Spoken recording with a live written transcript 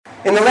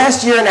In the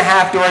last year and a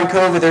half during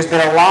COVID, there's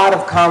been a lot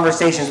of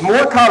conversations,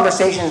 more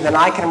conversations than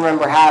I can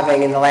remember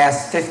having in the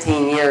last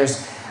 15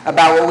 years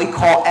about what we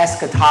call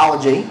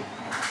eschatology.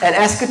 And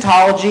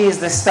eschatology is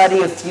the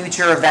study of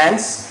future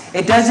events.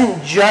 It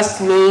doesn't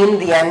just mean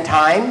the end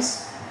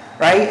times,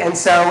 right? And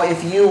so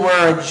if you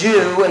were a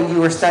Jew and you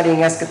were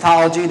studying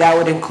eschatology, that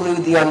would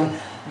include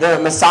the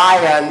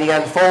Messiah and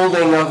the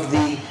unfolding of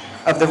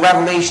the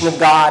revelation of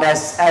God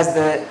as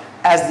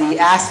the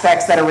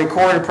aspects that are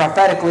recorded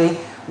prophetically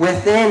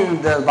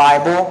within the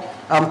Bible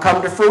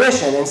come to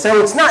fruition. And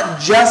so it's not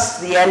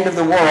just the end of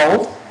the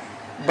world,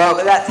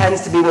 but that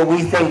tends to be what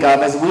we think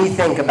of as we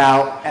think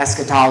about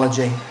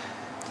eschatology.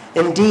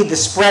 Indeed, the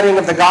spreading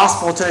of the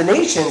gospel to the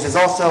nations is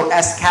also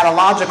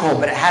eschatological,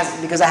 but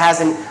because it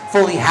hasn't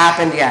fully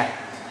happened yet.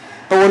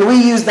 But when we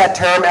use that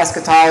term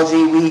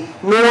eschatology,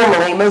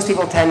 most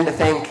people tend to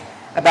think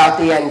about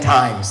the end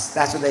times.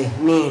 That's what they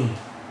mean.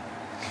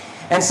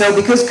 And so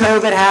because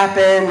COVID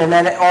happened, and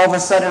then all of a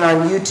sudden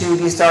on YouTube,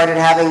 you started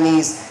having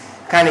these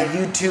kind of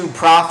YouTube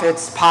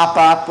prophets pop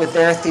up with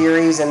their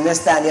theories and this,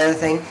 that, and the other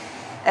thing.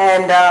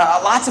 And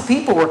lots of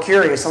people were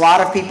curious. A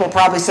lot of people,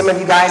 probably some of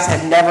you guys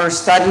had never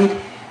studied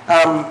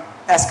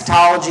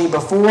eschatology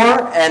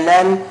before. And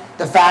then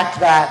the fact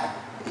that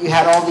you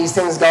had all these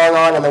things going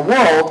on in the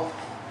world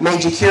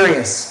made you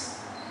curious.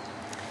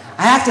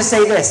 I have to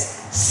say this.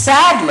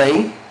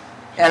 Sadly,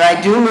 and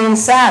I do mean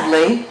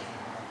sadly,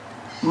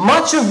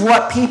 much of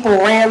what people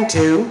ran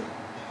to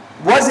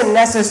wasn't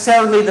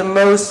necessarily the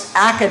most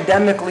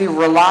academically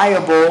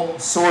reliable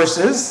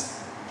sources.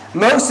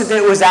 Most of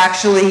it was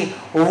actually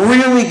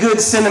really good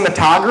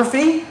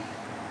cinematography,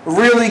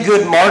 really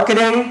good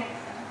marketing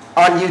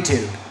on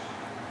YouTube.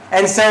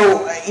 And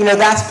so,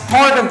 that's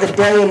part of the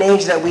day and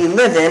age that we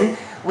live in.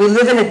 We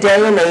live in a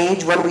day and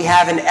age when we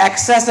have an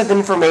excess of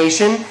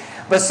information,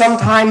 but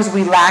sometimes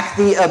we lack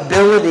the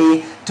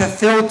ability to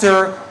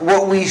filter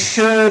what we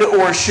should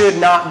or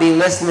should not be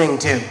listening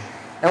to.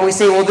 And we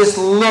say, well, this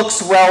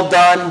looks well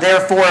done,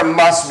 therefore it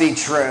must be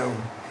true.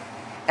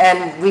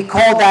 And we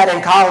call that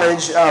in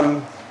college,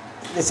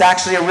 it's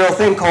actually a real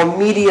thing called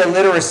media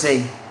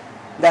literacy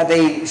that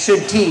they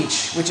should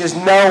teach, which is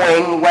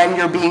knowing when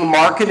you're being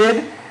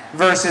marketed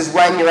versus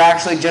when you're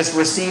actually just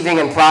receiving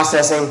and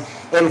processing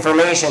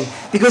information.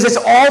 Because it's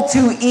all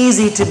too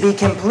easy to be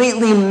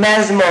completely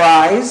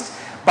mesmerized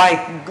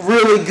by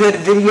really good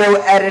video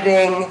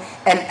editing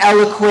and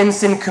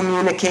eloquence in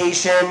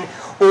communication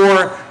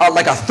or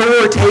like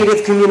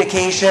authoritative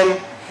communication.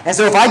 And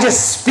so if I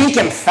just speak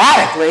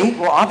emphatically,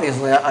 well,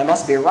 obviously I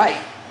must be right,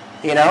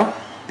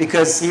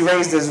 because he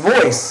raised his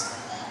voice.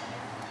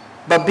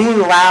 But being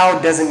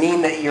loud doesn't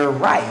mean that you're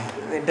right.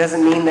 It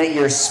doesn't mean that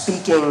you're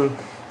speaking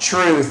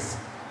truth.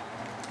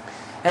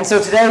 And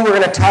so today we're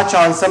going to touch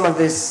on some of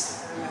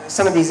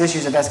these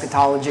issues of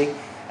eschatology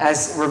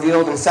as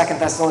revealed in 2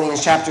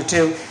 Thessalonians chapter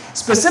 2.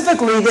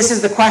 Specifically, this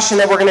is the question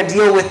that we're going to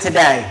deal with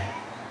today.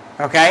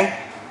 Okay?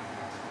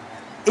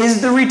 Is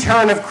the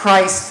return of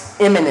Christ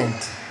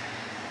imminent?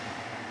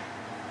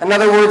 In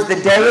other words,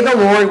 the day of the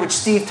Lord, which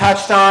Steve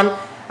touched on,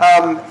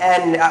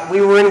 and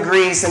we were in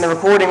Greece, and the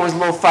recording was a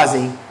little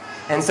fuzzy,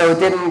 and so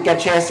didn't get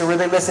a chance to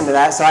really listen to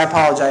that, so I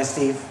apologize,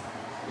 Steve.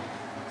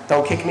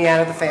 Don't kick me out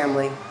of the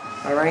family,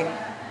 all right?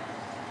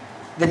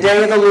 The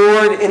day of the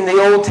Lord in the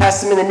Old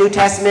Testament, the New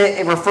Testament,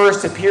 it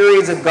refers to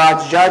periods of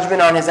God's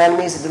judgment on his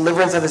enemies, the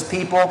deliverance of his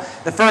people.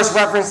 The first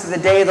reference to the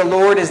day of the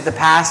Lord is the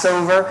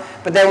Passover,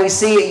 but then we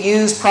see it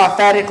used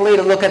prophetically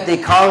to look at the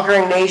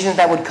conquering nations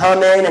that would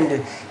come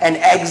in and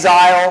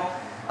exile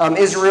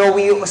Israel.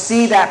 We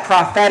see that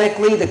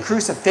prophetically the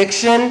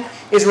crucifixion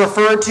is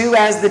referred to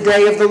as the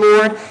day of the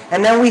Lord.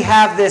 And then we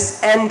have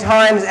this end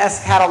times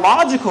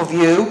eschatological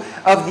view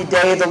of the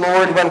day of the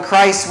Lord when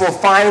Christ will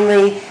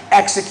finally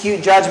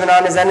execute judgment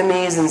on his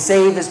enemies and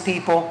save his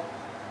people.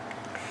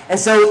 And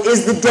so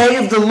is the day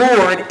of the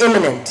Lord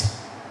imminent?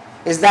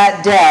 Is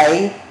that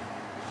day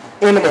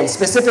imminent?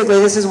 Specifically,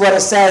 this is what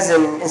it says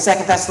in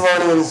 2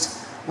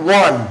 Thessalonians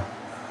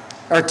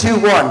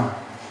 2:1.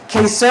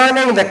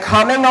 Concerning the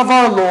coming of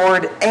our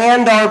Lord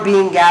and our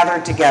being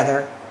gathered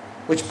together,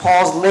 which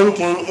Paul's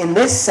linking in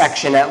this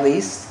section at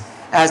least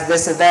as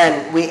this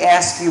event, we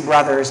ask you,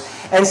 brothers.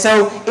 And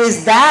so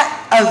is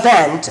that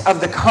event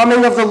of the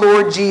coming of the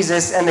Lord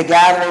Jesus and the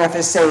gathering of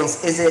his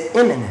saints, is it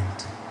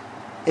imminent?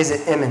 Is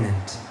it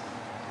imminent?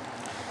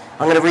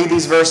 I'm going to read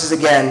these verses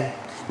again.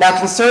 Now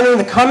concerning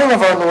the coming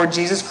of our Lord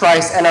Jesus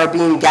Christ and our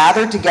being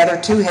gathered together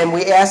to him,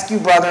 we ask you,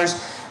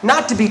 brothers,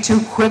 not to be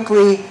too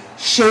quickly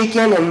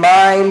shaken in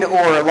mind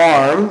or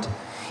alarmed,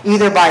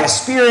 either by a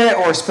spirit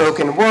or a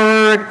spoken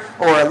word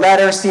or a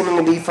letter seeming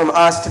to be from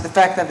us to the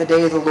effect that the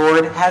day of the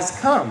Lord has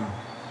come.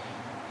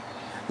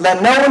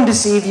 Let no one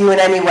deceive you in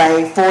any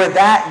way, for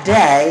that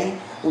day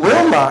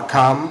will not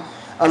come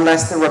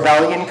unless the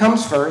rebellion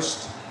comes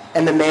first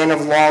and the man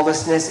of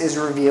lawlessness is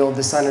revealed,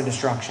 the son of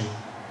destruction.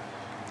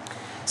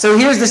 So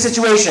here's the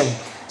situation.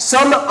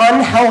 Some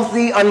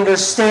unhealthy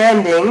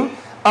understanding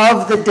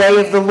of the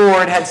day of the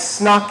Lord had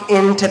snuck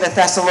into the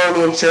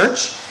Thessalonian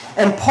church.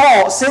 And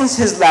Paul, since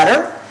his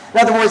letter, In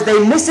other words,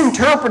 they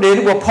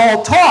misinterpreted what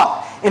Paul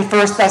taught in 1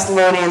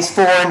 Thessalonians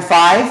 4 and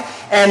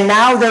 5, and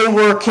now they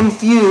were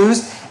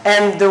confused,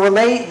 and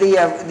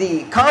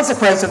the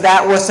consequence of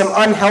that was some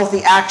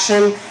unhealthy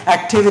action,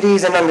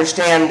 activities, and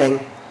understanding.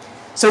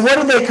 So what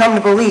did they come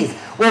to believe?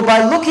 Well,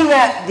 by looking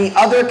at the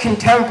other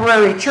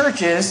contemporary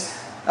churches,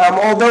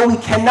 although we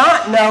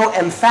cannot know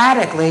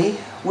emphatically,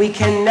 we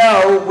can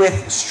know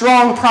with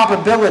strong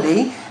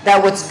probability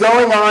that what's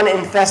going on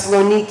in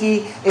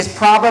Thessaloniki is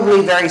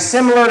probably very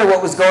similar to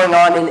what was going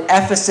on in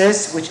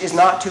Ephesus, which is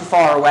not too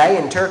far away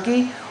in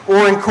Turkey,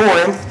 or in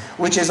Corinth,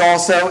 which is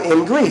also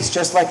in Greece,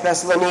 just like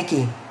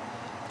Thessaloniki.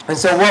 And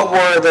so what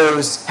were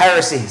those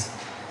heresies?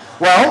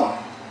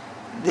 Well,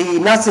 the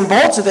nuts and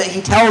bolts of it,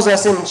 he tells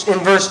us in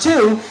verse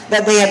 2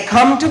 that they had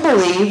come to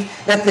believe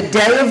that the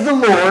day of the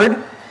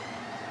Lord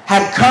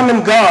had come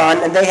and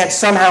gone, and they had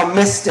somehow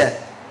missed it.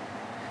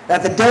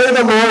 That the day of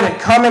the Lord had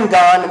come and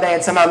gone, and they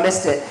had somehow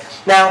missed it.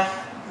 Now,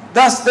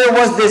 thus there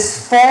was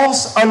this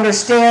false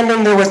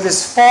understanding, there was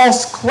this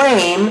false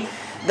claim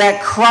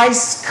that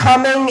Christ's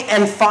coming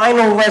and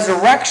final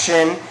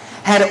resurrection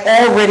had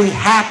already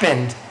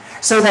happened,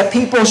 so that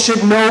people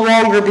should no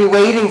longer be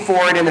waiting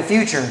for it in the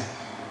future.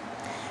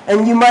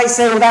 And you might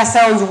say, well, that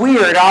sounds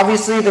weird.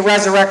 Obviously, the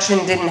resurrection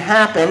didn't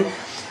happen.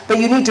 But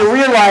you need to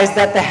realize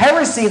that the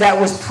heresy that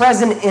was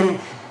present in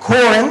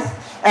Corinth,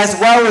 as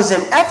well as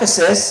in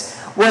Ephesus,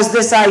 was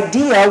this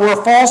idea where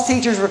false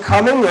teachers were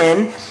coming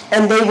in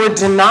and they were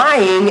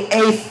denying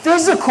a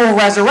physical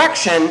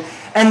resurrection,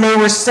 and they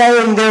were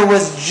saying there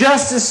was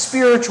just a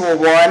spiritual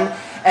one,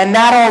 and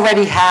that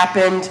already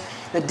happened.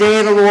 The day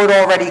of the Lord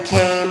already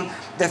came.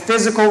 The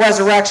physical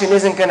resurrection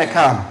isn't going to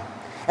come.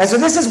 And so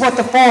this is what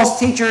the false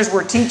teachers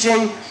were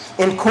teaching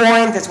in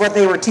Corinth. It's what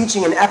they were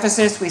teaching in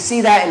Ephesus. We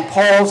see that in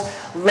Paul's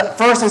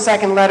first and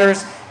second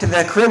letters to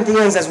the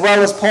Corinthians, as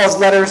well as Paul's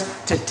letters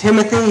to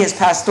Timothy, his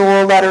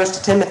pastoral letters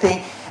to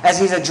Timothy, as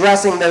he's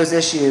addressing those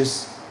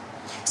issues.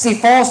 See,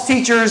 false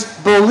teachers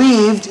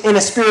believed in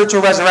a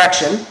spiritual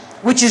resurrection,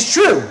 which is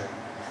true.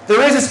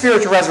 There is a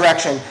spiritual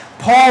resurrection.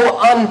 Paul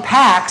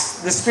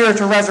unpacks the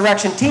spiritual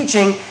resurrection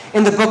teaching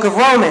in the book of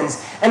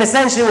Romans. And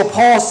essentially what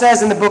Paul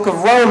says in the book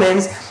of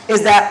Romans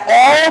is that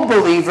all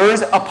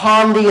believers,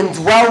 upon the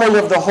indwelling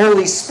of the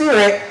Holy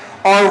Spirit,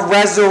 are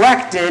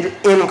resurrected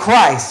in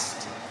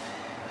Christ.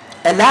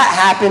 And that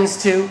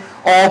happens to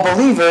all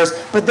believers,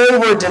 but they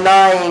were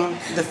denying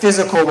the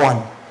physical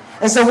one.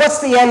 And so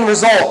what's the end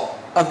result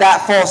of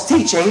that false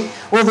teaching?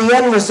 Well, the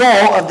end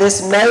result of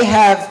this may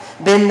have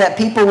been that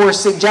people were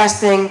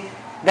suggesting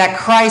that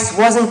Christ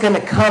wasn't going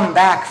to come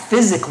back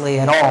physically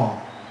at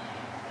all.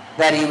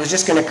 That he was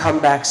just going to come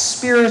back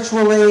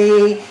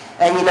spiritually.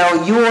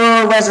 And,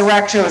 your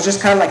resurrection was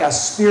just kind of like a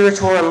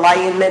spiritual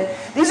enlightenment.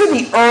 These are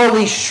the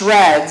early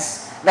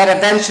shreds that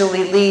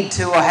eventually lead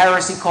to a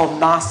heresy called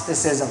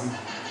Gnosticism.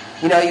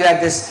 You had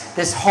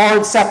this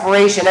hard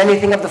separation.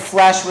 Anything of the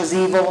flesh was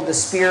evil. The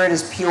spirit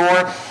is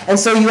pure. And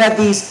so you had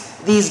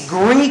these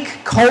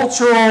Greek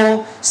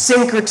cultural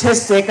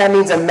syncretistic, that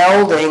means a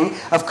melding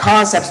of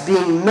concepts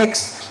being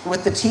mixed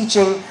with the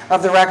teaching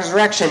of the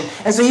resurrection.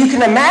 And so you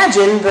can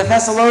imagine the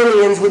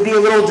Thessalonians would be a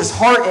little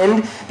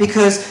disheartened,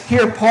 because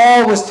here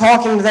Paul was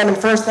talking to them in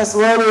 1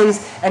 Thessalonians,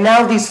 and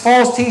now these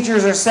false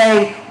teachers are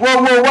saying,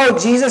 whoa,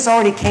 Jesus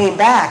already came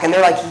back. And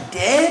they're like, he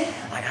did?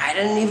 Like, I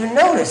didn't even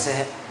notice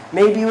it.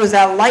 Maybe it was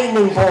that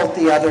lightning bolt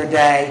the other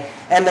day.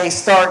 And they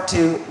start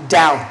to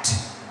doubt.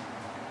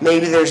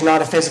 Maybe there's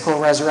not a physical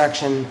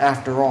resurrection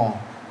after all.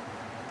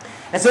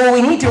 And so what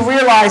we need to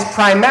realize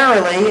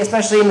primarily,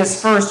 especially in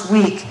this first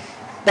week,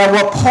 that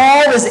what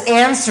Paul is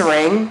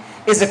answering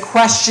is a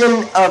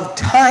question of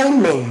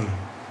timing.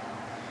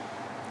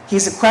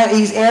 He's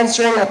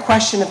answering a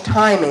question of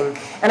timing.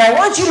 And I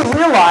want you to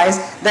realize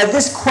that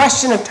this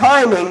question of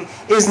timing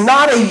is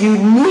not a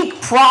unique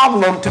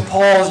problem to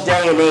Paul's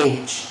day and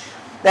age.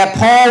 That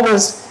Paul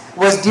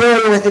was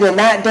dealing with it in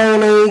that day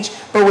and age,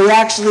 but we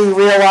actually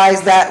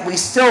realize that we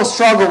still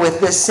struggle with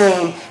this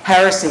same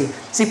heresy.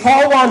 See,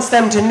 Paul wants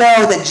them to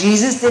know that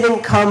Jesus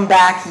didn't come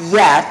back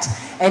yet,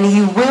 and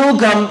he will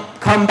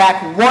come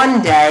back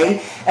one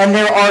day, and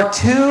there are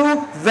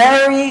two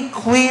very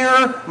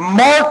clear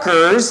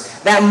markers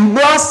that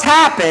must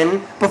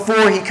happen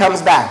before he comes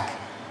back.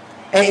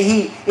 And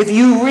if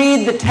you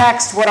read the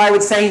text, what I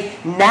would say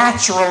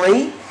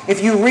naturally,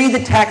 if you read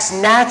the text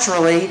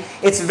naturally,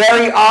 it's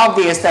very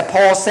obvious that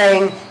Paul's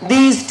saying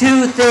these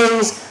two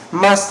things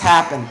must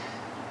happen.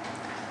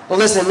 Well,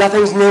 listen,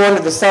 nothing's new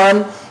under the sun.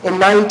 In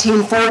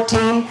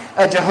 1914,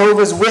 a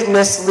Jehovah's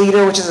Witness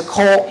leader, which is a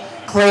cult,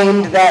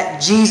 claimed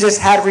that Jesus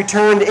had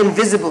returned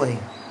invisibly,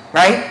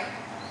 right?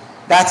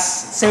 That's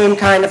same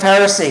kind of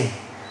heresy.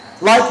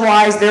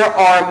 Likewise, there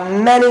are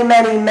many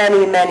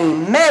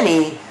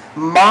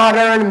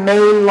modern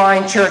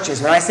mainline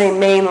churches. When I say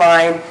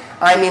mainline,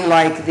 I mean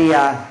like the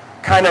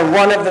kind of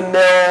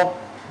run-of-the-mill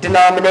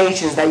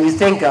denominations that you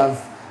think of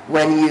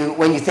when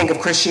you think of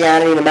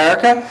Christianity in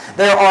America.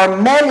 There are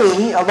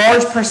a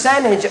large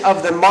percentage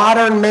of the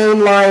modern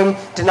mainline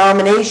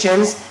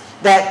denominations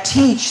that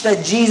teach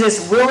that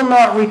Jesus will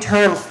not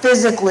return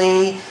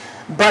physically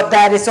but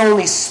that it's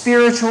only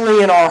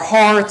spiritually in our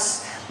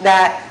hearts,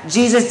 that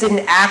Jesus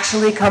didn't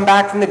actually come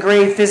back from the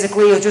grave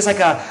physically. It was just like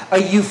a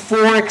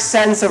euphoric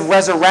sense of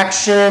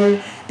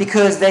resurrection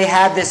because they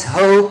had this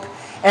hope.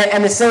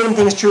 And the same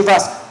thing is true of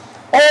us.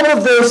 All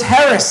of those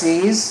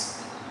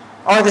heresies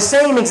are the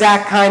same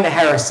exact kind of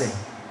heresy.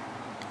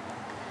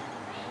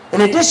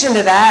 In addition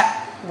to that,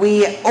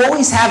 we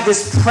always have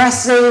this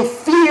pressing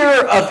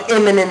fear of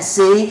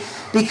imminency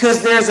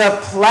because there's a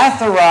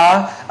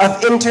plethora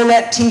of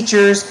internet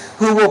teachers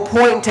who will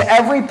point to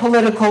every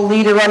political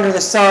leader under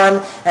the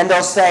sun and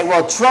they'll say,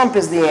 well, Trump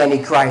is the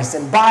Antichrist,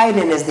 and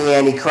Biden is the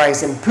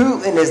Antichrist, and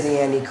Putin is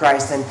the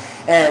Antichrist,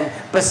 and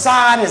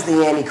Assad is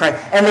the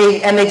Antichrist. And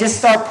they just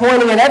start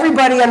pointing at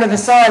everybody under the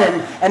sun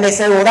and they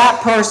say, well, that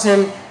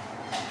person.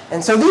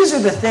 And so these are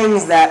the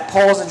things that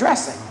Paul's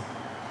addressing.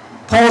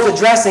 Paul's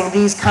addressing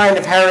these kind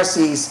of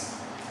heresies,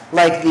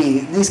 like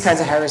these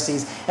kinds of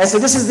heresies. And so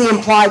this is the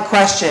implied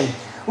question.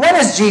 When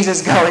is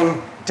Jesus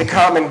going to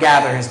come and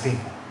gather his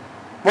people?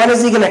 When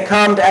is he going to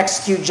come to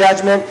execute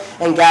judgment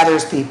and gather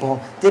his people?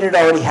 Did it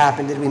already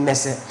happen? Did we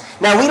miss it?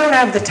 Now, we don't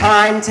have the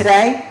time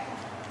today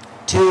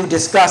to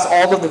discuss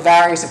all of the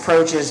various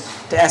approaches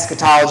to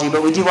eschatology,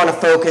 but we do want to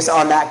focus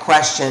on that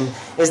question.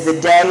 Is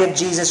the day of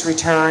Jesus'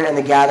 return and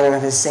the gathering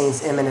of his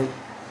saints imminent?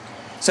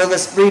 So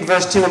let's read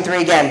verse 2 and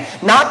 3 again.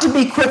 Not to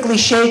be quickly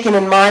shaken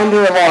in mind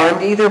or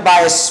alarmed, either by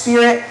a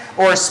spirit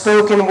or a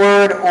spoken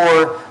word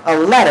or a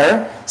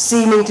letter,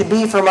 seeming to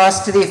be from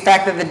us to the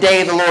effect that the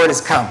day of the Lord has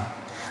come.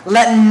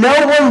 Let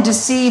no one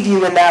deceive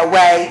you in that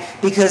way,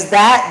 because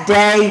that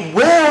day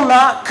will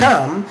not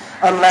come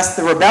unless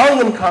the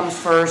rebellion comes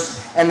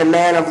first and the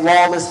man of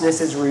lawlessness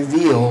is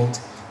revealed,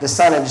 the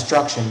son of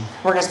destruction.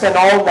 We're going to spend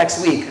all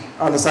next week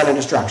on the son of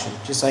destruction,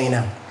 just so you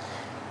know.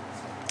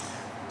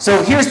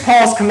 So here's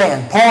Paul's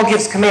command. Paul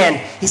gives command.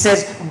 He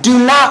says,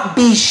 do not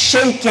be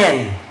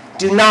shaken.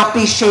 Do not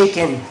be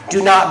shaken.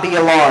 Do not be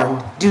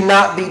alarmed. Do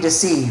not be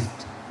deceived.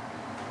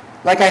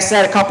 Like I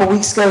said a couple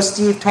weeks ago,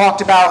 Steve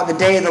talked about the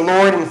day of the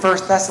Lord in 1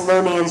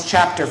 Thessalonians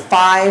chapter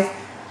 5.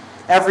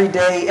 Every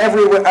day,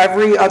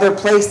 every other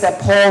place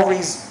that Paul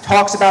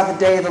talks about the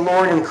day of the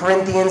Lord in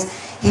Corinthians,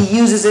 he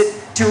uses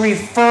it to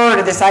refer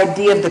to this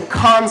idea of the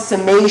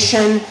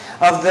consummation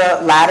of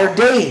the latter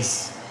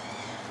days.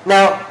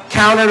 Now,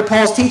 counter to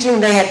Paul's teaching,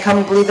 they had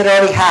come to believe that it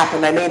already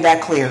happened. I made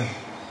that clear.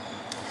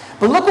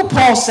 But look what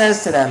Paul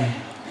says to them.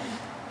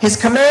 His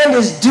command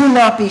is, do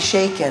not be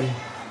shaken.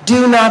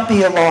 Do not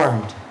be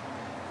alarmed.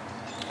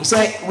 He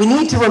said, we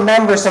need to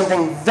remember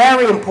something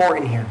very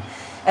important here.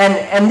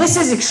 And this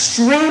is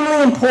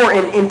extremely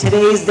important in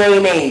today's day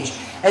and age.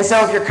 And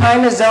so if you're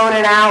kind of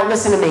zoning out,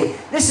 listen to me.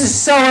 This is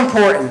so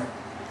important.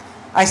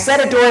 I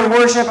said it during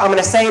worship. I'm going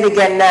to say it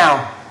again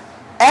now.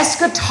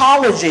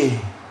 Eschatology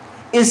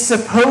is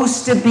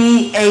supposed to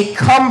be a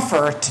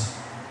comfort,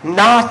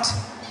 not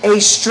a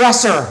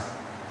stressor.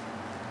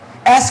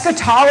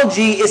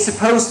 Eschatology is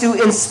supposed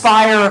to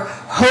inspire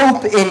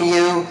hope in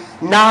you,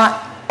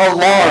 not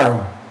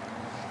alarm.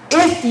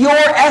 If your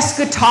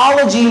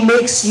eschatology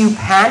makes you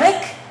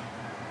panic,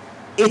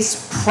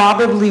 it's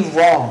probably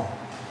wrong.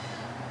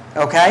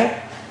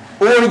 Okay?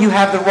 Or you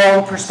have the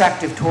wrong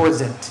perspective towards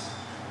it.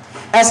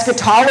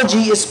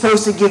 Eschatology is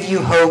supposed to give you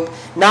hope,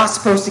 not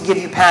supposed to give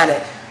you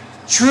panic.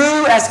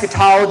 True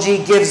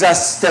eschatology gives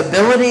us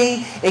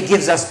stability, it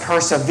gives us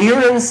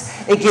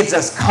perseverance, it gives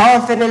us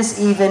confidence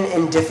even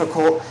in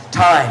difficult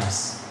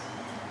times.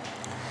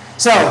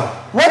 So,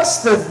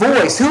 what's the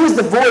voice? Who is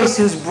the voice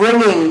who's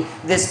bringing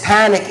this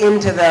panic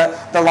into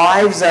the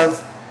lives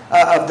of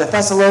the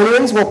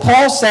Thessalonians? Well,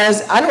 Paul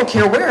says, I don't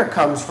care where it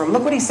comes from.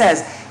 Look what he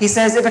says. He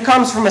says, if it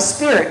comes from a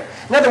spirit.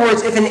 In other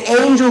words, if an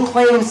angel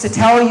claims to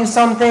tell you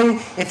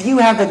something, if you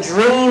have a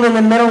dream in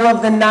the middle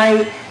of the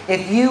night,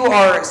 if you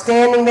are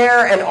standing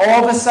there and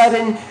all of a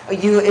sudden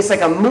it's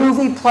like a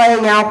movie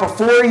playing out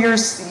before your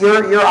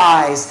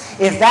eyes,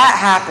 if that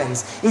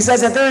happens, he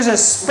says that there's a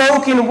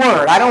spoken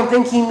word. I don't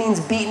think he means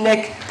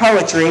beatnik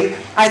poetry.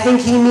 I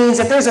think he means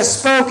that there's a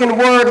spoken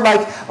word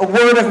like a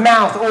word of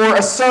mouth or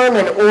a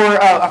sermon or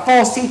a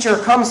false teacher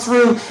comes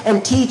through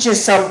and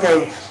teaches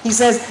something. He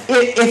says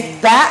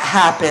if that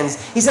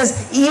happens, he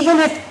says even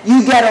if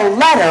you get a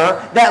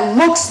letter that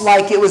looks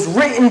like it was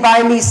written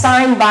by me,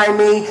 signed by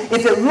me,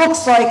 if it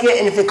looks like it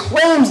and if it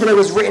claims that it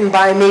was written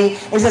by me,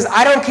 he says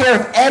I don't care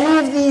if any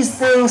of these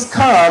things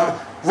come,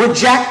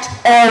 reject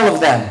all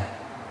of them.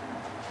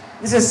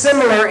 This is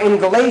similar in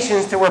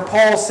Galatians to where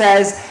Paul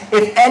says,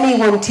 if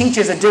anyone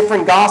teaches a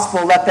different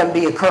gospel, let them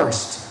be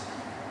accursed.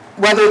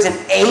 Whether it's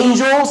an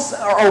angel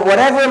or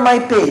whatever it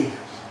might be.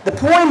 The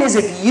point is,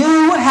 if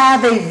you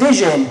have a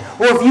vision,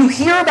 or if you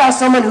hear about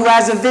someone who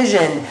has a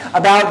vision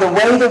about the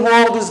way the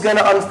world is going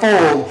to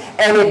unfold,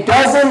 and it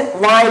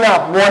doesn't line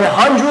up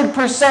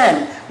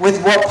 100%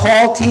 with what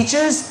Paul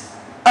teaches,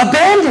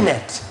 abandon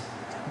it.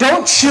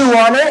 Don't chew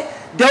on it.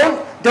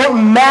 Don't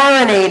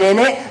marinate in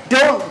it.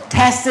 Don't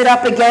test it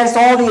up against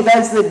all the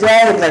events of the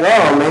day and be like,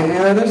 oh, maybe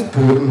that is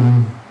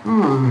Putin.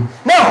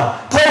 No,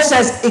 Paul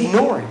says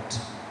ignore it.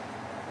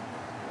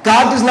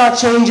 God does not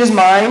change his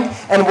mind,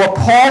 and what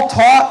Paul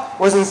taught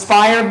was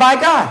inspired by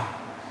God.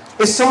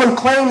 If someone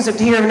claims to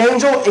hear an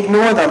angel,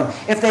 ignore them.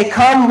 If they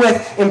come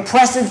with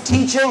impressive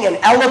teaching and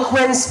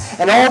eloquence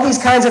and all these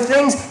kinds of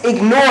things,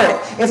 ignore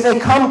it. If they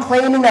come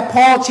claiming that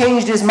Paul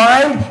changed his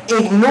mind,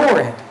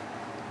 ignore it.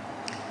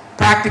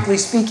 Practically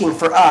speaking,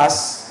 for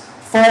us,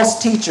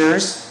 false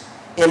teachers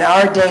in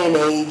our day and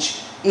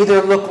age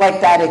either look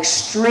like that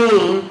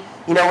extreme,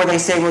 where they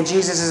say, well,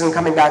 Jesus isn't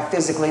coming back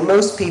physically.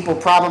 Most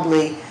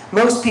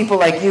people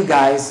like you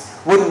guys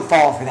wouldn't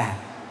fall for that.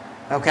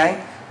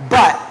 Okay?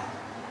 But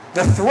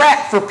the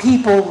threat for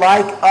people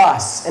like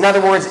us, in other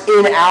words,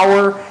 in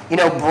our,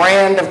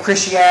 brand of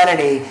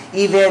Christianity,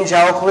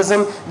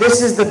 evangelicalism,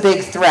 this is the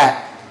big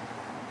threat.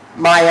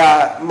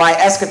 My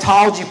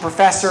eschatology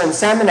professor in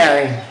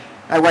seminary,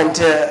 I went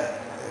to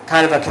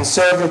kind of a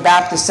conservative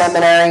Baptist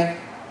seminary.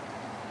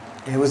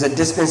 It was a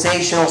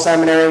dispensational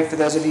seminary, for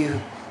those of you who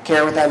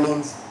care what that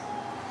means.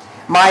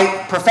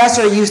 My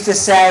professor used to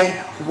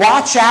say,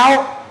 watch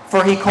out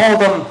for, he called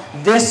them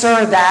this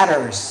or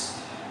thaters.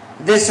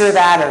 This or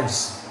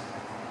thaters.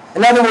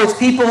 In other words,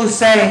 people who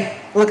say,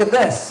 look at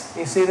this.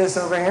 You see this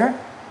over here?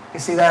 You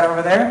see that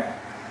over there?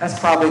 That's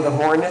probably the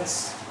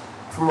hornets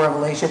from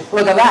Revelation.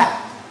 Look at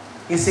that.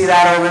 You see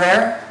that over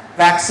there?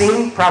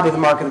 Vaccine? Probably the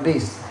mark of the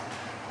beast.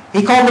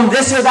 He called them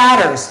this or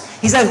thaters.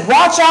 He said,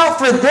 watch out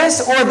for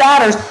this or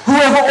thaters who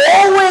have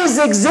always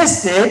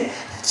existed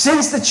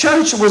since the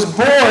church was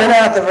born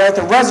at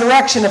the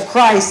resurrection of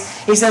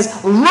Christ. He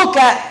says, look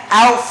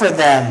out for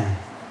them.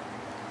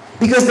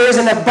 Because there's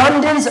an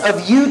abundance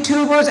of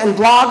YouTubers and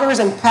bloggers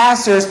and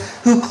pastors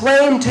who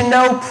claim to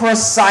know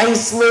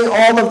precisely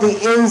all of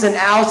the ins and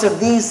outs of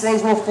these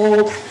things will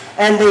fold.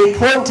 And they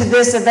point to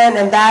this event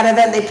and that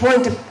event. They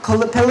point to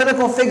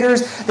political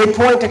figures. They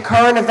point to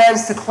current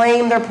events to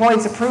claim their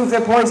points, to prove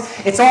their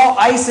points. It's all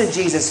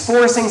eisegesis,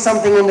 forcing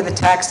something into the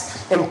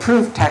text and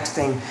proof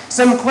texting.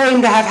 Some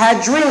claim to have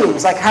had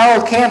dreams, like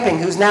Harold Camping,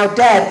 who's now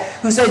dead,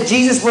 who said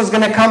Jesus was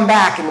going to come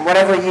back in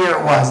whatever year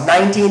it was,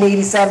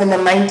 1987,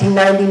 then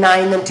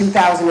 1999, then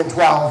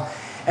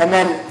 2012. And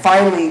then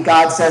finally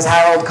God says,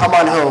 Harold, come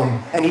on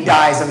home. And he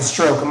dies of a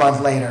stroke a month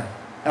later.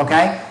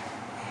 Okay?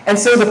 And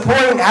so the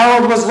point,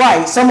 Harold was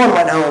right. Someone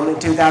went home in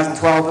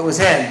 2012. It was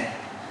him.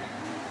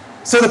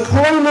 So the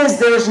point is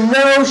there's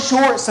no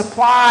short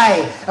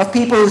supply of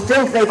people who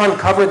think they've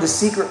uncovered the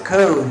secret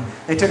code.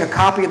 They took a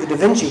copy of the Da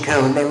Vinci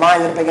Code and they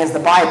lined it up against the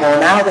Bible,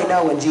 and now they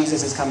know when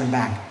Jesus is coming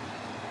back.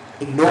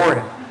 Ignore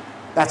it.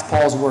 That's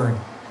Paul's word.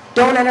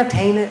 Don't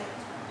entertain it.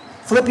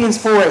 Philippians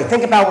 4:8.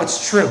 Think about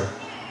what's true.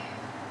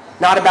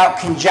 Not about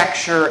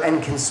conjecture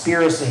and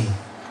conspiracy,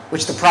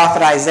 which the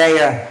prophet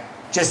Isaiah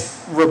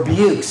just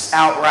rebukes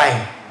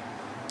outright.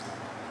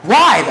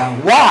 Why,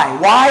 though? Why?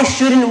 Why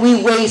shouldn't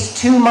we waste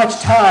too much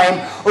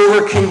time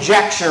over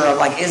conjecture of,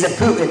 like, is it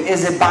Putin?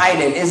 Is it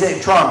Biden? Is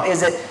it Trump?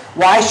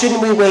 Why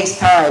shouldn't we waste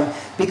time?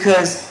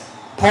 Because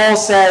Paul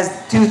says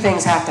two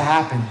things have to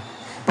happen.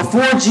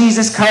 Before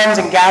Jesus comes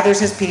and gathers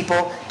his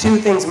people, two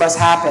things must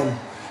happen.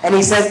 And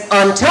he says,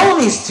 until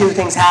these two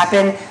things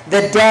happen,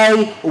 the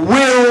day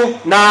will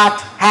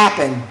not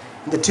happen.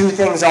 The two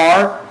things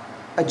are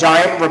a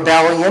giant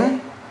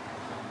rebellion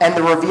and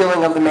the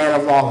revealing of the man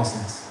of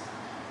lawlessness.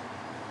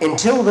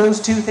 Until those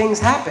two things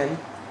happen,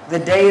 the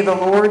day of the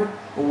Lord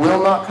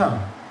will not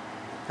come.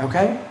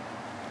 Okay?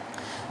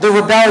 The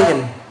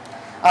rebellion.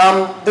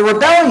 The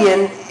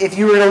rebellion, if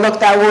you were to look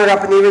that word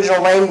up in the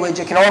original language,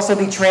 it can also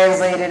be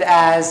translated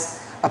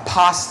as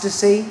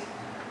apostasy,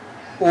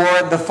 or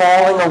the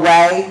falling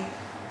away,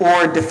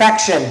 or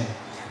defection.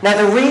 Now,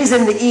 the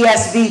reason the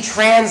ESV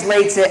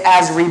translates it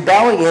as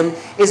rebellion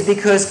is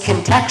because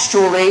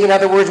contextually, in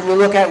other words, when we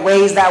look at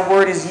ways that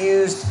word is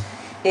used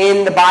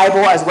in the Bible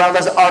as well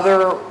as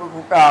other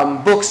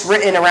books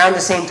written around the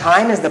same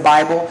time as the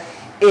Bible,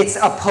 it's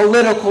a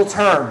political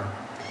term.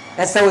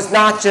 And so it's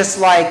not just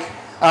like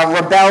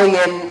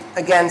rebellion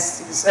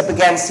against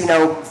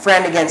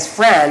friend against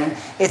friend.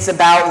 It's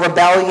about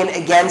rebellion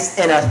against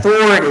an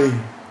authority.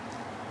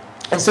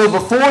 And so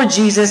before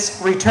Jesus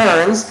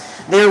returns,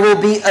 there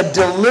will be a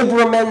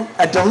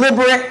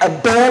deliberate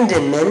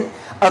abandonment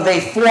of a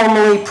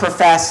formally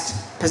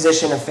professed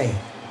position of faith.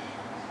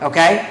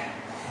 Okay?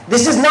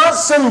 This is not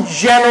some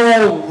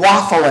general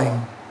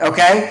waffling.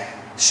 Okay?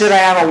 Should I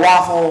have a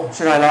waffle?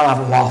 Should I not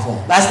have a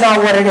waffle? That's not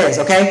what it is.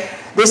 Okay?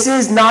 This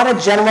is not a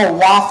general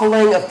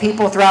waffling of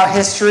people throughout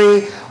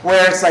history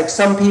where it's like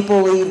some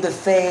people leave the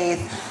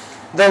faith.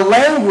 The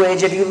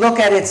language, if you look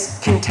at its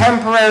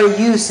contemporary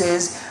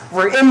uses,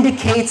 where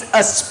indicates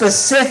a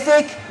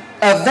specific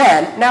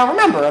event. Now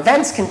remember,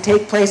 events can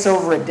take place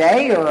over a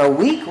day or a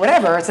week,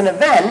 whatever. It's an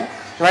event,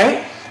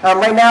 right?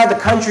 Right now the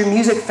country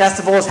music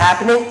festival is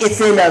happening.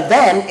 It's an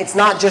event. It's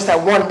not just at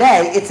one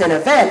day. It's an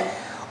event.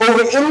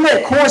 In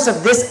the course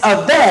of this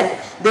event,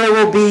 there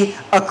will be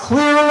a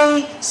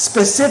clearly,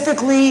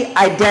 specifically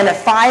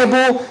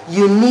identifiable,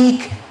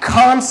 unique,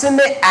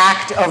 consummate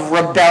act of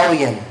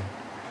rebellion.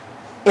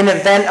 An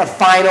event of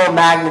final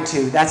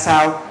magnitude. That's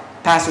how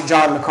Pastor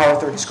John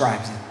MacArthur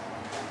describes it.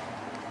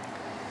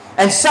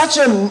 And such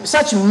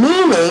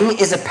meaning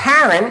is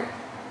apparent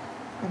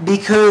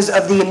because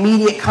of the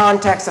immediate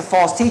context of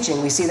false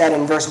teaching. We see that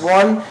in verse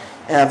 1,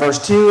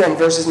 verse 2, and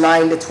verses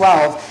 9 to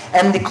 12,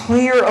 and the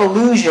clear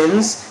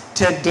allusions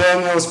to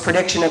Daniel's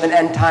prediction of an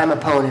end-time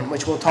opponent,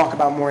 which we'll talk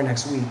about more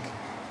next week.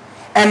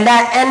 And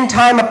that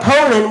end-time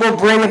opponent will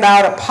bring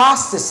about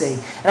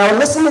apostasy. Now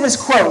listen to this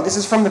quote. This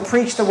is from the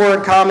Preach the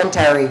Word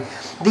commentary.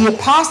 The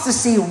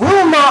apostasy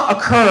will not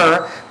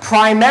occur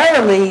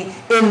primarily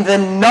in the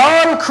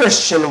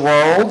non-Christian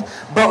world,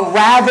 but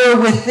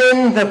rather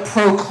within the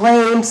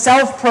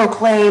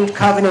self-proclaimed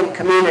covenant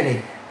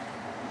community.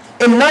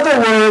 In other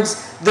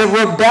words, the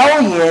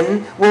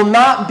rebellion will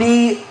not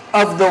be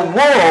of the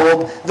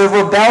world. The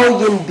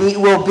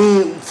rebellion will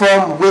be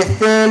from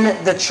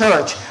within the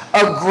church.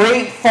 A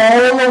great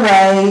falling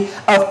away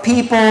of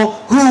people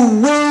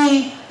who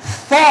we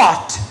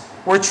thought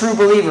were true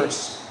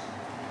believers.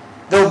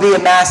 There will be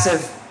a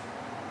massive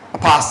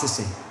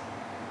apostasy.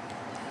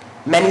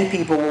 Many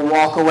people will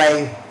walk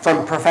away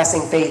from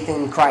professing faith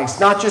in Christ.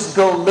 Not just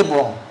go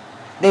liberal.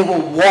 They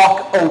will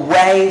walk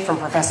away from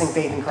professing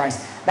faith in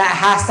Christ. That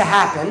has to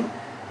happen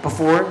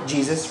before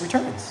Jesus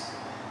returns.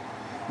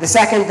 The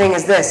second thing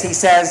is this. He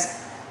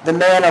says, the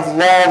man of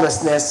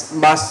lawlessness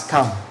must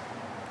come.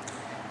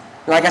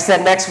 Like I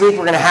said, next week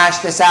we're going to hash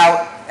this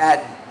out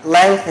at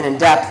length and in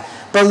depth.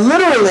 But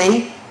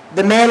literally,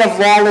 the man of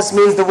lawless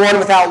means the one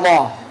without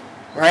law.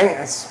 Right?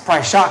 That's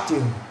probably shocked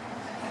you.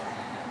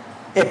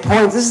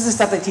 This is the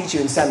stuff they teach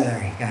you in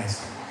seminary,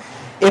 guys.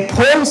 It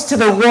points to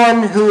the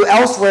one who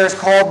elsewhere is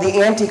called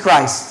the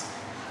Antichrist,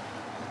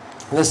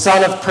 the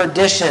son of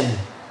perdition.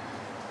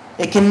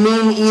 It can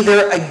mean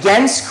either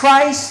against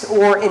Christ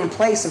or in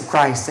place of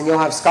Christ, and you'll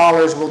have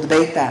scholars who will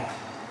debate that.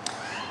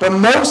 But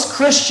most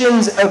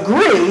Christians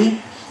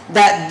agree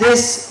that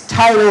this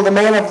title, the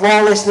man of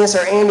lawlessness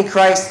or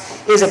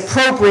Antichrist, is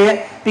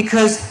appropriate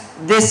because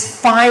this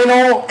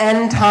final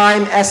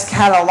end-time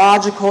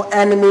eschatological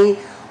enemy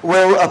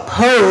will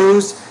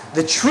oppose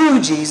the true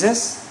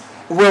Jesus,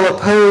 will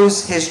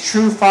oppose his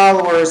true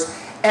followers,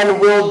 and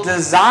will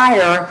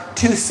desire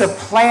to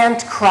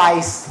supplant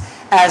Christ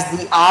as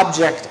the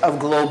object of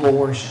global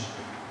worship.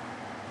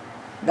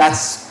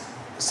 That's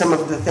some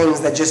of the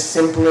things that just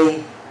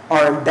simply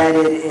are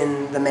embedded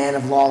in the man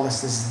of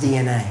lawlessness'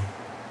 DNA.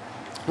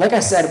 Like I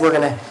said, we're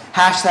going to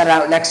hash that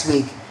out next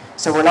week,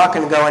 so we're not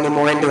going to go any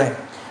more into it.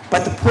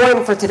 But the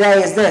point for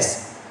today is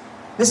this.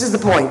 This is the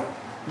point.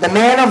 The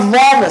man of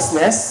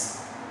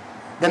lawlessness,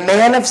 the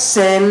man of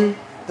sin,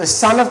 the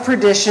son of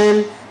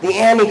perdition, the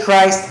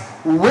Antichrist,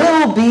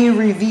 will be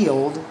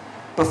revealed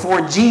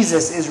before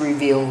Jesus is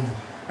revealed.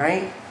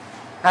 Right?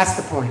 That's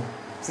the point.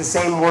 It's the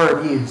same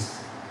word used.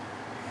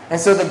 And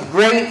so the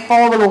great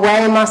falling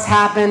away must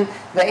happen.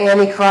 The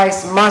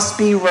Antichrist must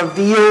be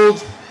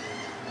revealed.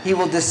 He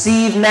will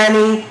deceive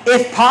many,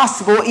 if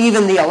possible,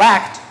 even the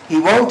elect. He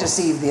won't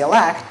deceive the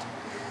elect.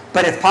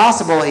 But if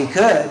possible, he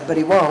could, but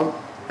he won't.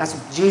 That's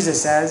what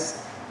Jesus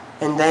says.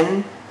 And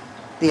then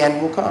the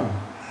end will come.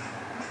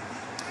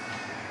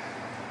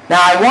 Now,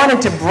 I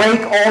wanted to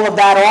break all of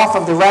that off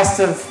of the rest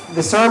of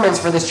the sermons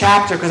for this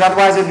chapter because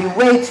otherwise it would be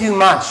way too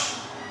much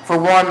for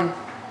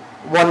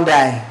one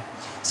day.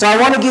 So I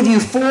want to give you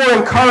 4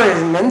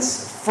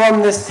 encouragements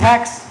from this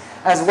text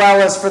as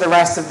well as for the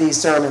rest of these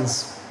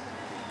sermons.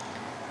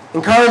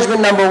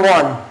 Encouragement number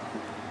 1,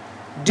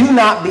 do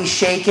not be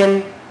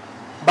shaken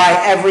by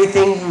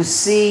everything you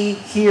see,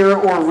 hear,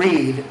 or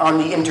read on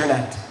the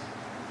internet.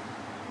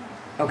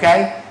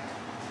 Okay?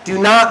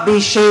 Do not be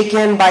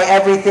shaken by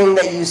everything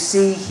that you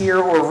see, hear,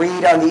 or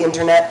read on the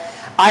internet.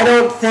 I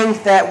don't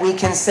think that we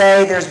can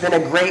say there's been a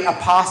great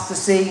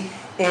apostasy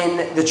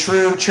in the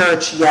true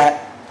church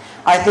yet.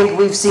 I think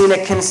we've seen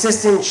a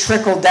consistent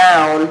trickle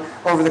down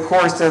over the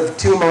course of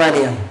 2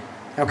 millennia.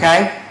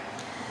 Okay?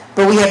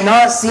 But we have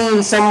not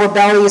seen some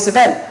rebellious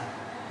event.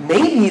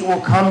 Maybe it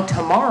will come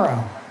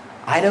tomorrow.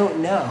 I don't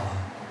know.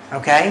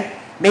 Okay?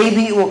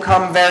 Maybe it will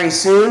come very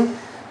soon,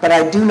 but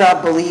I do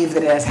not believe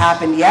that it has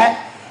happened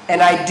yet.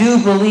 And I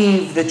do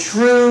believe the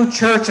true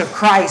church of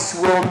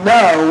Christ will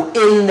know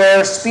in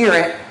their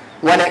spirit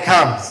when it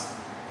comes.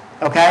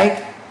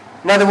 Okay?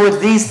 In other words,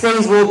 these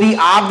things will be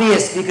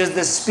obvious because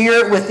the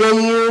Spirit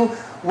within you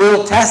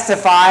will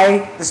testify.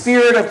 The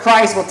Spirit of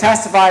Christ will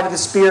testify to the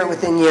Spirit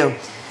within you.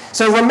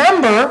 So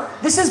remember,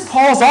 this is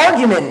Paul's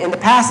argument in the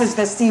passage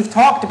that Steve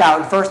talked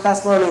about in 1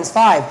 Thessalonians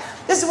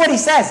 5. This is what he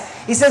says.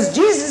 He says,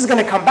 Jesus is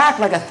going to come back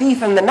like a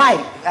thief in the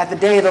night at the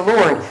day of the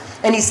Lord.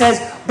 And he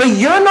says, but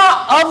you're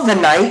not of the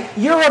night,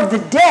 you're of the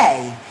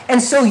day.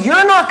 And so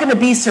you're not going to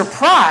be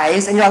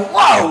surprised. And you're like,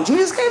 whoa,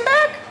 Jesus came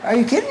back? Are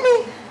you kidding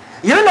me?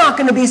 You're not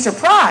going to be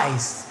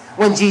surprised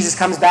when Jesus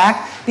comes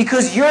back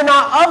because you're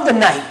not of the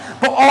night.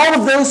 But all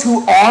of those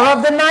who are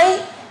of the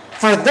night,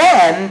 for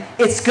them,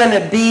 it's going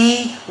to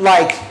be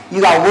like you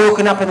got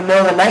woken up in the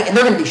middle of the night and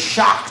they're going to be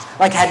shocked.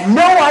 Like had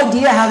no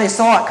idea how they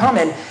saw it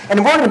coming.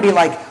 And we're going to be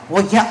like,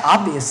 well, yeah,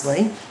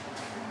 obviously.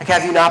 Like,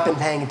 have you not been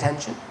paying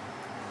attention?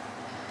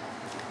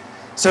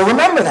 So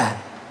remember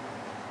that.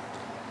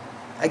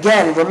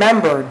 Again,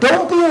 remember,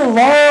 don't be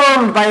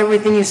alarmed by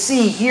everything you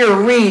see, hear,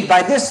 read,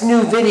 by this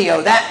new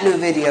video,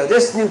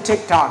 this new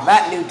TikTok,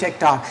 that new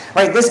TikTok,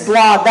 right? This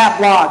blog, that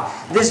blog,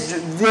 this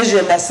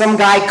vision that some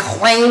guy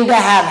claimed to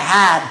have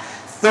had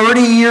 30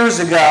 years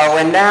ago,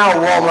 and now,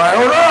 well, I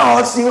don't know,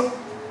 let's see.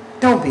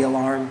 Don't be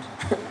alarmed.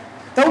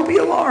 Don't be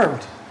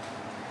alarmed.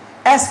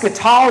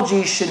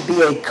 Eschatology should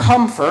be a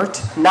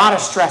comfort, not a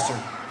stressor.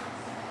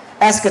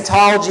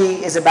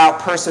 Eschatology is about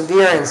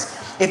perseverance.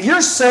 If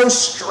you're so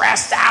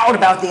stressed out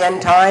about the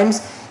end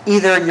times,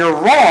 either you're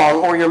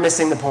wrong or you're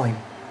missing the point.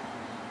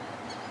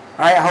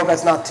 All right, I hope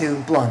that's not too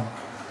blunt.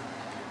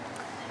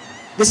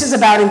 This is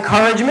about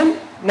encouragement,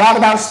 not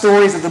about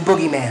stories of the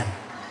boogeyman.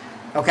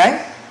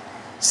 Okay?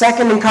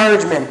 Second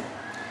encouragement.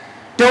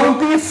 Don't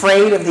be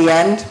afraid of the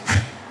end.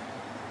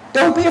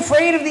 Don't be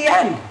afraid of the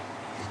end.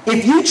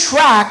 If you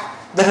track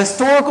the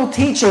historical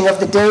teaching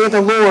of the day of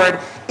the Lord,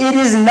 it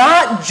is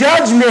not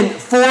judgment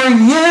for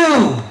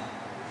you.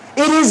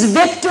 It is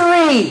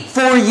victory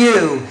for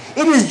you.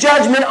 It is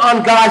judgment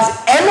on God's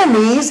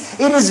enemies.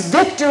 It is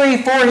victory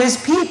for his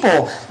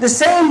people. The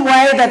same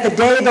way that the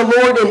day of the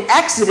Lord in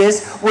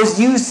Exodus was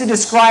used to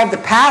describe the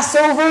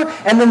Passover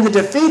and then the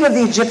defeat of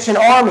the Egyptian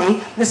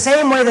army, the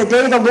same way the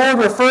day of the Lord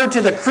referred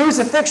to the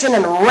crucifixion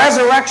and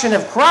resurrection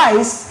of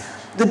Christ,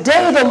 the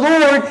day of the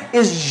Lord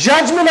is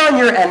judgment on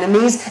your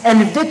enemies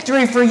and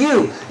victory for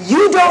you.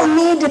 You don't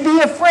need to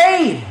be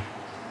afraid.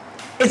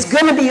 It's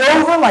going to be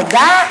over like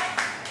that.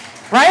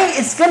 Right?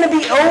 It's going to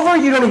be over.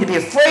 You don't need to be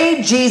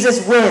afraid.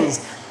 Jesus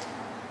wins.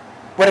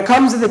 When it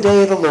comes to the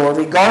day of the Lord,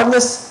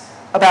 regardless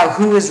about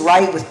who is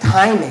right with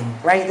timing,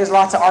 right? There's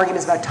lots of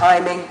arguments about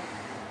timing.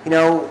 You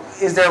know,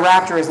 is there a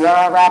rapture? Is there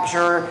not a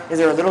rapture? Is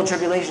there a little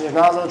tribulation? There's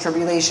not a little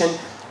tribulation.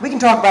 We can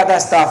talk about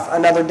that stuff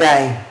another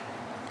day.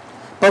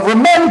 But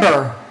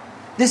remember,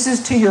 this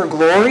is to your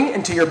glory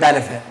and to your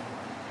benefit.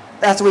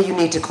 That's what you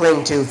need to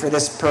cling to for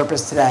this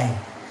purpose today.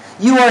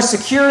 You are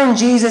secure in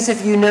Jesus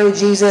if you know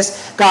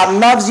Jesus. God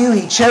loves you.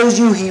 He chose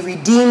you. He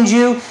redeemed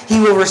you. He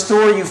will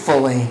restore you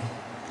fully.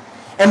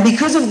 And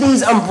because of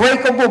these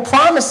unbreakable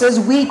promises,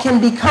 we can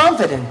be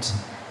confident.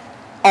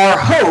 Our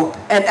hope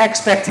and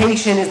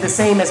expectation is the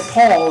same as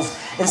Paul's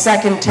in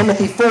 2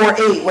 Timothy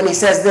 4:8 when he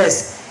says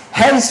this,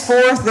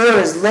 "Henceforth there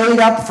is laid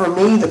up for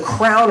me the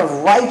crown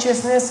of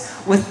righteousness,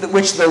 with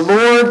which the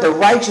Lord, the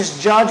righteous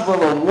judge,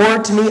 will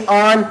award to me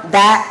on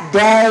that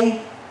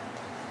day.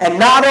 And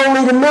not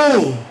only to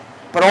me,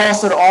 but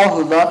also to all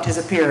who loved his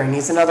appearing."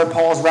 It's another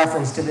Paul's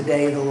reference to the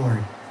day of the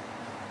Lord.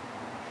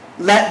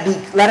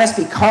 Let us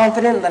be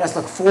confident. Let us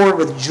look forward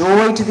with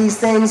joy to these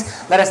things.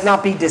 Let us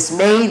not be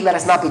dismayed. Let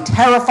us not be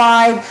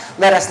terrified.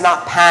 Let us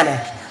not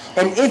panic.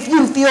 And if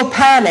you feel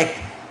panic,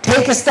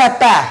 take a step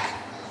back,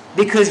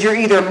 because you're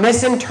either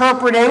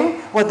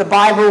misinterpreting what the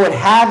Bible would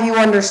have you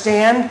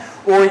understand,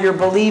 or you're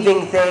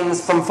believing things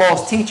from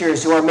false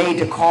teachers who are made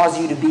to cause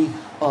you to be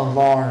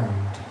alarmed.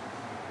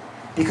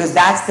 Because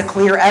that's the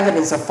clear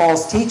evidence of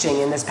false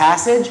teaching in this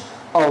passage,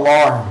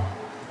 alarm.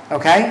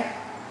 Okay?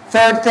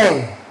 Third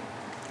thing,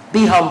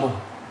 be humble.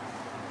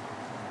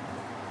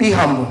 Be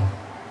humble.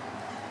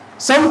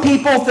 Some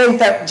people think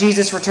that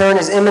Jesus' return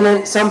is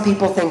imminent. Some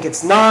people think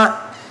it's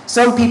not.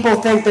 Some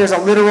people think there's a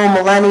literal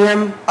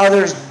millennium.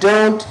 Others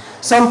don't.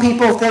 Some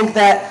people think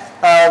that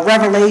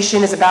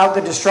Revelation is about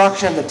the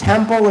destruction of the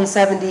temple in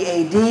 70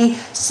 AD.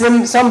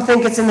 Some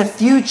think it's in the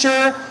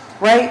future,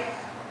 right?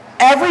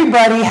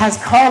 Everybody has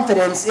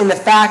confidence in the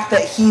fact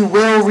that he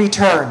will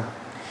return.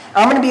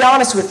 I'm going to be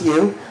honest with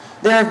you.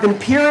 There have been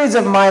periods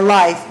of my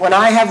life when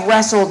I have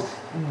wrestled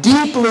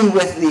deeply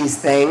with these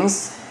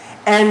things,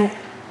 and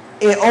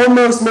it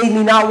almost made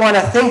me not want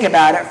to think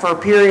about it for a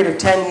period of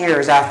 10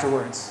 years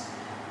afterwards,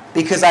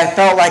 because I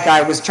felt like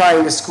I was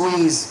trying to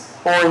squeeze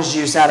orange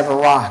juice out of a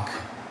rock.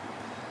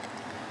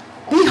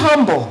 Be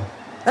humble.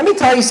 Let me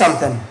tell you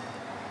something.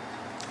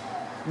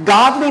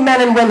 Godly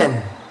men and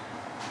women,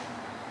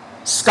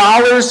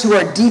 scholars who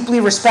are deeply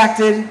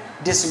respected,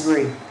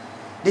 disagree.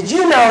 Did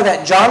you know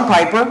that John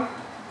Piper,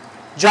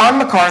 John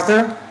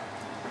MacArthur,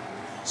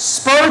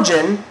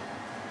 Spurgeon,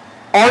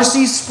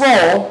 R.C.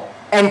 Sproul,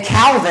 and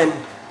Calvin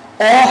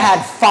all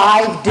had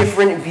 5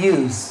 different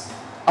views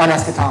on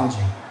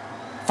eschatology?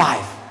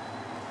 5.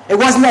 It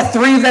wasn't that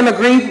 3 of them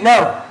agreed.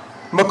 No.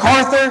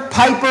 MacArthur,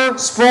 Piper,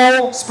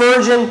 Sproul,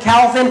 Spurgeon,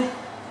 Calvin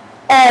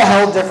all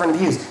held different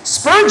views.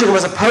 Spurgeon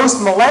was a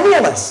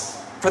post-millennialist,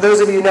 for those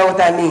of you who know what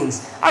that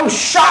means. I was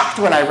shocked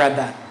when I read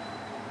that.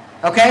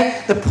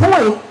 Okay? The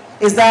point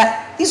is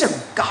that these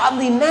are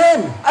godly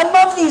men. I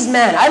love these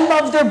men. I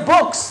love their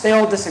books. They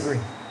all disagree.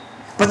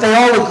 But they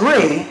all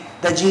agree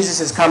that Jesus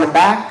is coming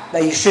back,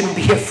 that you shouldn't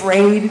be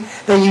afraid,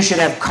 that you should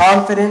have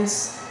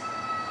confidence.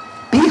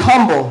 Be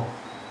humble.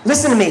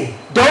 Listen to me.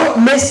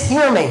 Don't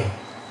mishear me.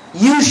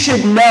 You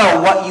should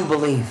know what you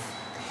believe.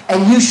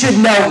 And you should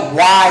know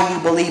why you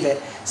believe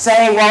it.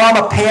 Saying, well,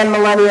 I'm a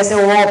pan-millennialist, it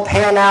will all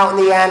pan out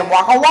in the end,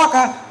 waka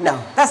waka.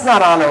 No, that's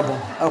not honorable,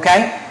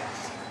 okay?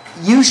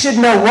 You should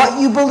know what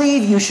you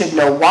believe. You should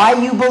know why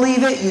you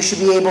believe it. You should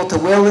be able to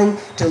willing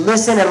to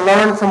listen and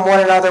learn from one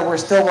another. We're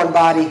still one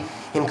body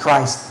in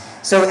Christ.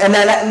 So, and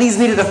that leads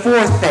me to the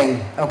fourth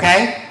thing,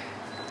 okay?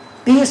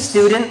 Be a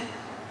student.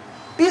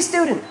 Be a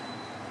student.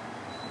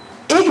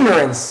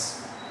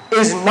 Ignorance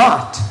is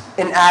not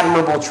an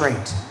admirable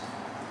trait,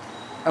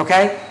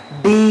 okay?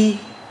 Be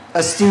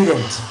a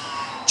student.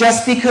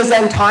 Just because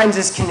end times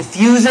is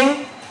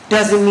confusing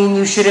doesn't mean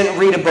you shouldn't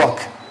read a book,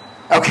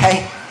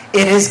 okay?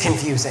 It is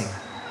confusing.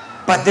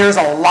 But there's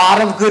a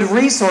lot of good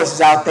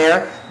resources out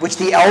there which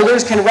the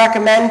elders can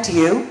recommend to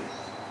you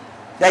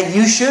that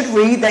you should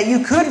read, that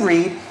you could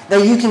read,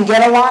 that you can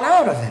get a lot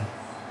out of it.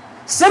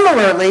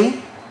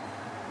 Similarly,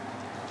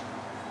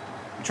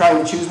 I'm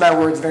trying to choose my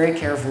words very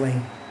carefully,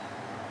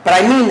 but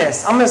I mean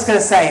this. I'm just going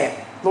to say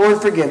it.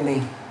 Lord, forgive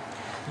me.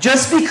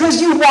 Just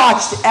because you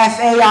watched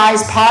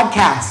FAI's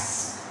podcasts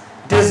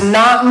does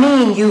not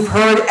mean you've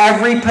heard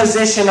every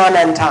position on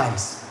end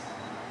times.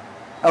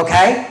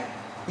 Okay?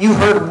 You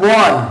heard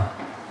one.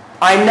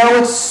 I know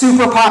it's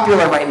super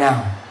popular right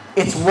now.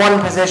 It's one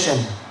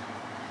position.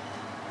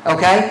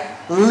 Okay?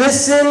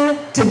 Listen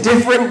to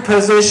different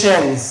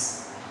positions.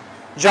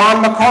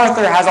 John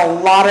MacArthur has a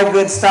lot of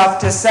good stuff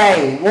to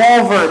say.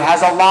 Walvoord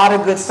has a lot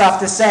of good stuff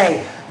to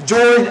say.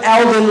 George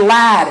Eldon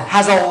Ladd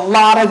has a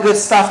lot of good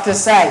stuff to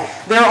say.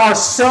 There are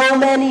so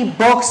many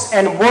books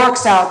and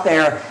works out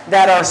there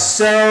that are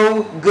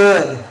so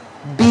good.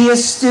 Be a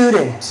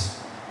student.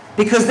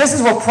 Because this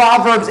is what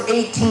Proverbs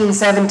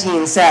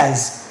 18:17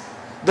 says.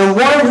 The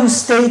one who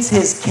states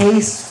his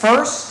case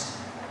first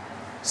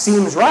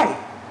seems right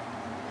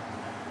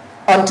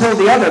until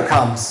the other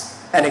comes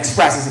and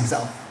expresses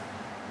himself.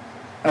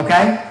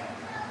 Okay?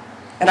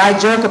 And I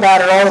joke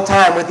about it all the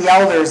time with the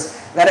elders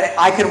that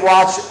I could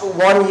watch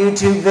one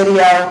YouTube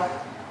video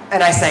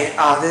and I say,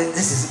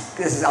 this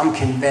is, I'm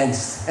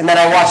convinced. And then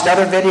I watch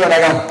another video and I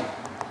go,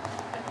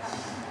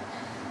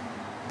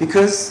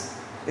 because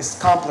it's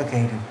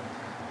complicated.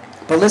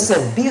 But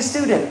listen, be a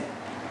student.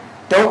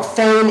 Don't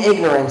feign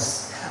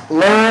ignorance.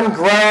 Learn,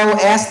 grow,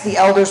 ask the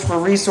elders for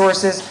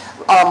resources.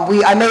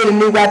 I made a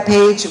new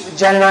webpage.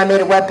 Jen and I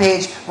made a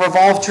webpage,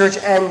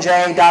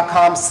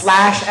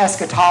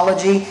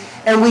 revolvechurchnj.com/eschatology.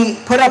 And we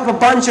put up a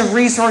bunch of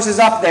resources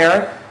up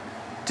there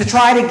to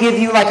try to give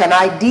you like an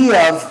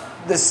idea of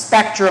the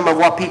spectrum of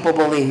what people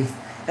believe.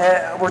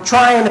 We're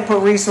trying to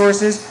put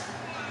resources.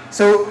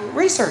 So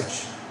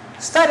research,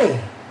 study.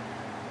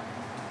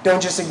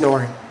 Don't just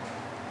ignore it.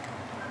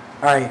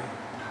 All right.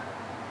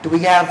 Do we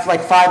have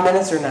like 5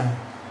 minutes or no?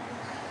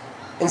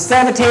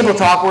 Instead of a table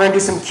talk, we're going to do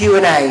some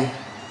Q&A.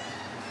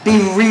 Be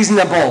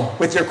reasonable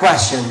with your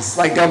questions.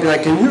 Like, don't be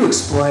like, can you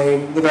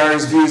explain the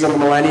various views on the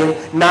millennium?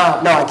 No,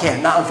 I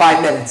can't. Not in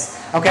 5 minutes.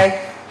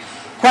 Okay?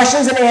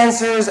 Questions and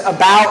answers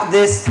about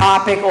this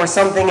topic or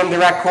something in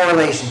direct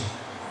correlation.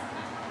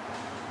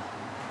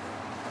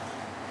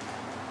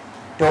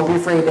 Don't be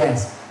afraid to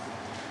ask.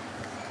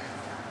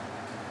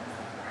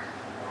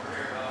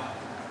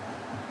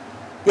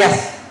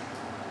 Yes?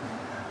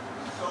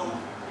 So, in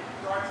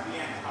regards to the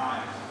end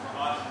times, for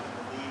us as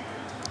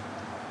believers,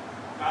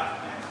 God's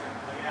plan is going to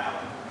play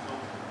out. So,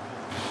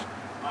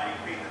 my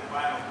faith in the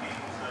Bible came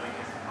from studying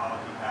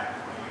eschatology back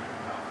 20 years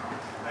ago.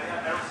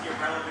 I don't see a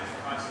relevance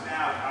for us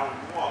now. Our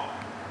walk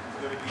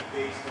is going to be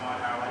based on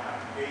our life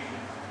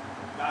applications.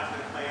 God's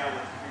going to play out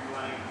what's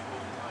pre-millennium and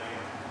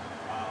post-millennium.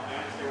 I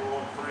understand we're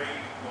all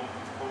afraid, going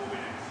through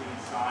COVID and seeing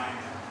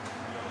signs,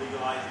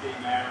 legalized gay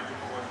marriage,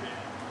 abortion.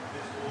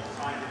 This is all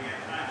signs of the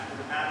end times. Does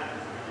it matter?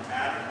 Does it really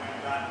matter when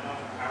God knows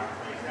how it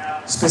plays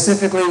out?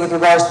 Specifically with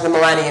regards to the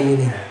millennium, you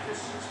mean? Yeah,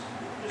 just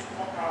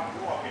walk our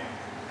walk and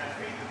have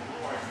faith in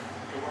the Lord.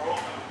 We're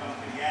all going to come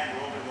to the end.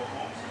 We're all going to go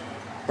home soon.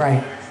 Right.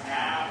 Whether it's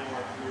now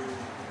or through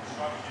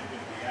construction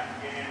with the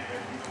Afghan.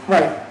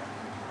 Right.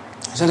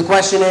 So the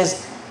question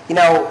is,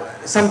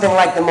 something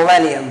like the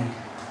millennium.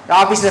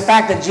 Obviously, the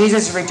fact that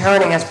Jesus is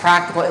returning has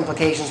practical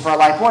implications for our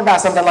life. What about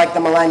something like the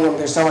millennium?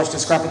 There's so much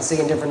discrepancy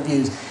and different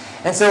views.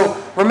 And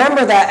so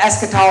remember that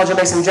eschatology, I'll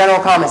make some general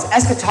comments.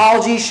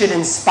 Eschatology should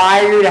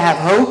inspire you to have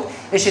hope.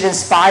 It should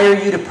inspire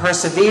you to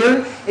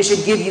persevere. It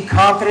should give you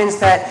confidence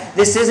that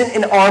this isn't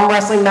an arm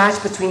wrestling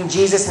match between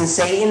Jesus and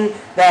Satan.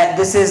 That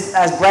this is,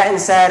 as Breton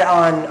said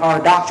on our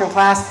doctrine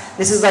class,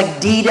 this is like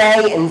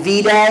D-Day and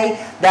V-Day.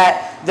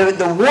 That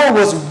the war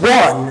was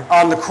won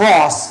on the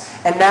cross.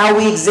 And now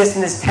we exist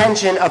in this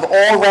tension of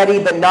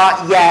already but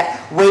not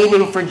yet,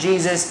 waiting for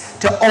Jesus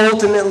to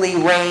ultimately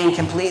reign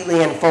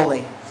completely and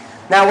fully.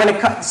 Now,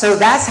 so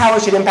that's how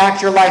it should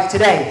impact your life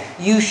today.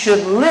 You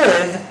should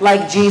live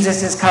like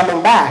Jesus is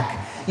coming back.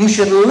 You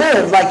should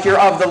live like you're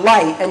of the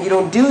light, and you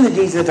don't do the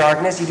deeds of the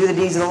darkness. You do the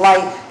deeds of the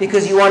light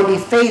because you want to be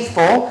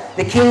faithful.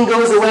 The king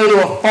goes away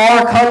to a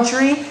far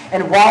country,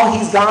 and while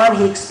he's gone,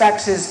 he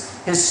expects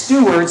his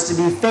stewards to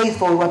be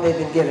faithful to what they've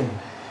been given.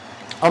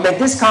 I'll make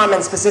this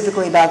comment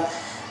specifically about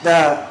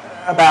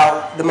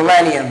the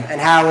millennium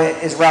and how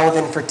it is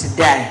relevant for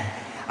today.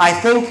 I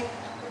think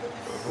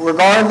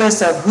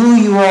regardless of who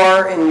you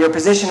are in your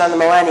position on the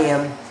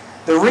millennium,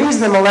 the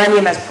reason the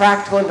millennium has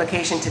practical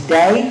implication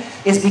today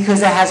is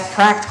because it has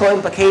practical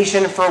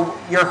implication for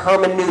your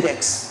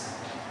hermeneutics.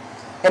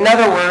 In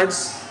other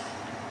words,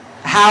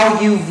 how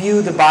you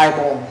view the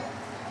Bible,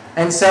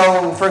 And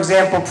so, for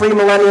example,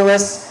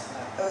 premillennialists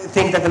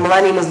think that the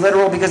millennium is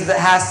literal because it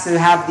has to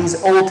have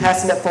these Old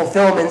Testament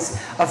fulfillments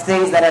of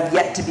things that have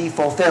yet to be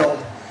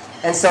fulfilled.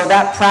 And so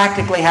that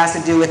practically has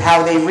to do with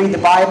how they read the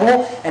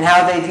Bible and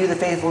how they view the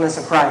faithfulness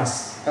of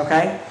Christ.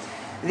 Okay?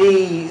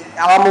 The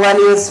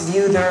amillennialists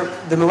view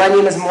the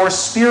millennium as more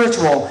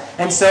spiritual.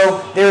 And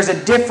so there's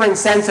a different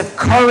sense of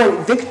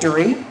current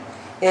victory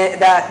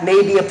that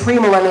maybe a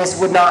premillennialist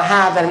would not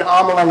have, that an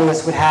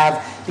amillennialist would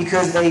have,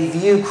 because they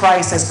view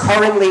Christ as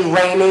currently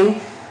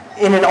reigning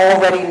in an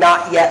already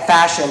not yet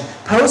fashion.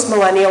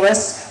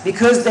 Postmillennialists,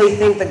 because they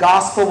think the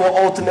gospel will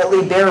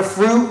ultimately bear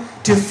fruit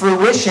to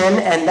fruition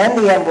and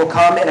then the end will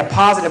come in a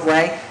positive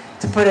way,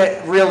 to put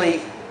it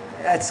really,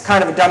 it's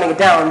kind of a dumbing it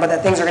down, but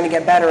that things are going to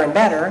get better and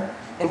better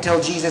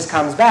until Jesus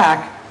comes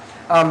back.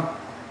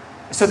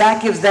 So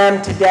that gives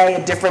them today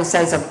a different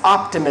sense of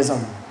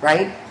optimism,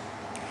 right?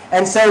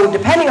 And so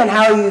depending on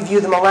how you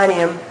view the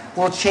millennium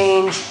will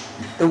change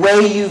the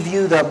way you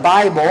view the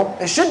Bible.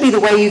 It should be the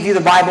way you view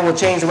the Bible will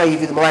change the way you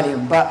view the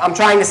millennium, but I'm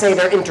trying to say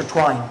they're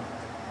intertwined.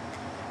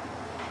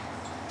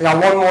 I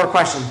got one more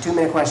question,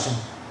 2-minute question.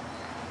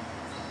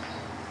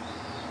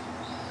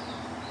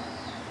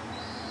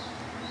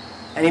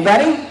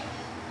 Anybody?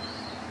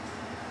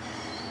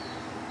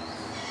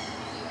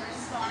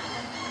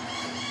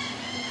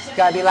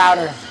 Gotta be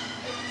louder. If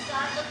you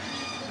start looking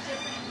into the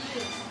different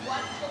views,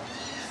 what book do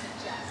you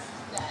suggest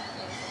that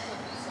is a good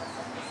resource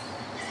at this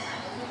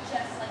time?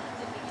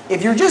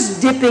 If you're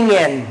just dipping in. If you're just dipping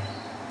in,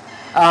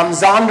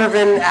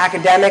 Zondervan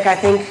Academic, I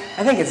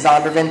think it's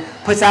Zondervan,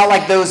 puts out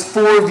like those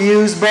 4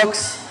 views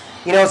books.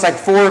 You know, it's like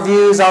 4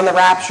 views on the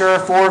rapture,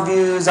 4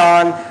 views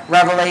on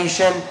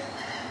Revelation.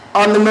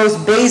 On the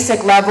most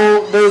basic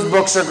level, those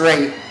books are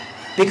great.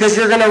 Because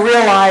you're going to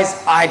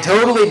realize, I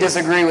totally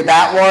disagree with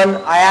that one.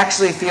 I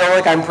actually feel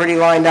like I'm pretty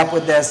lined up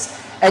with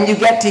this. And you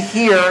get to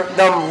hear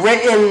them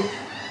written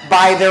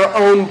by their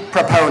own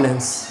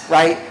proponents,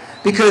 right?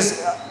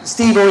 Because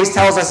Steve always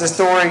tells us a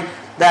story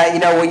that, you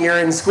know, when you're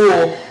in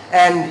school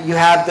and you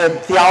have the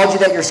theology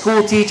that your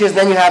school teaches,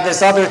 then you have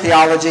this other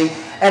theology.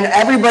 And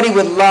everybody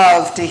would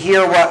love to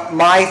hear what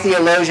my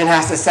theologian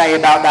has to say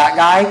about that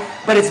guy.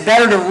 But it's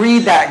better to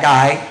read that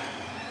guy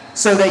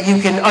so that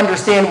you can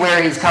understand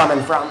where he's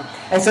coming from.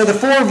 And so the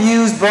 4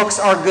 views books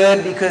are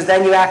good because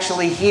then you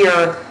actually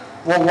hear,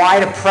 well, why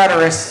do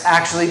preterists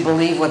actually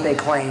believe what they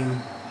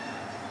claim?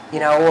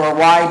 You know, or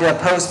why do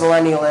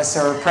postmillennialists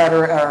or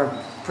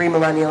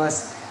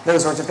premillennialists,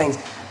 those sorts of things.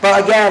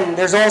 But again,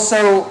 there's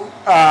also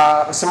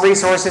some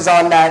resources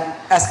on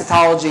that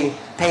eschatology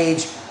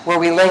page where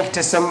we link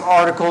to some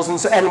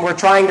articles, and we're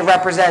trying to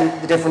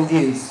represent the different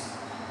views.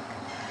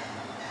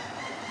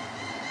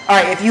 All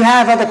right, if you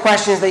have other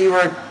questions that you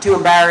were too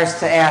embarrassed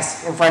to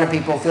ask in front of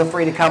people, feel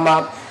free to come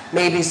up.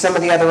 Maybe some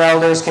of the other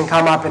elders can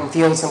come up and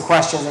field some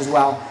questions as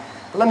well.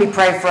 But let me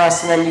pray for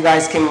us, and then you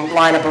guys can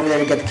line up over there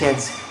to get the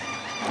kids.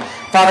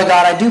 Father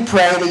God, I do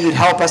pray that you'd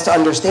help us to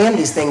understand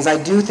these things.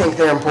 I do think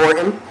they're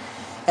important.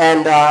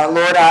 And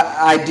Lord,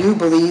 I do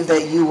believe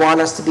that you want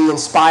us to be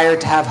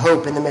inspired to have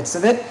hope in the midst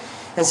of it.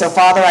 And so,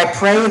 Father, I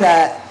pray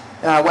that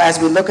as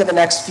we look at the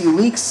next few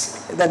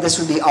weeks, that this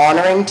would be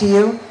honoring to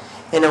you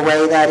in a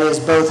way that is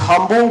both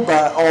humble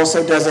but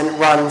also doesn't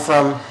run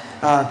from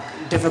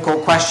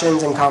difficult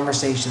questions and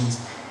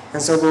conversations.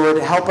 And so, Lord,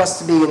 help us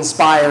to be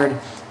inspired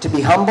to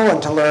be humble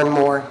and to learn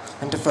more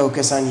and to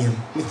focus on you.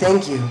 We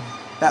thank you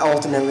that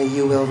ultimately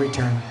you will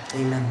return.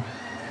 Amen.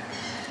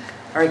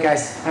 All right,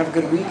 guys, have a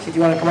good week. If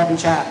you want to come up and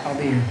chat, I'll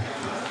be here.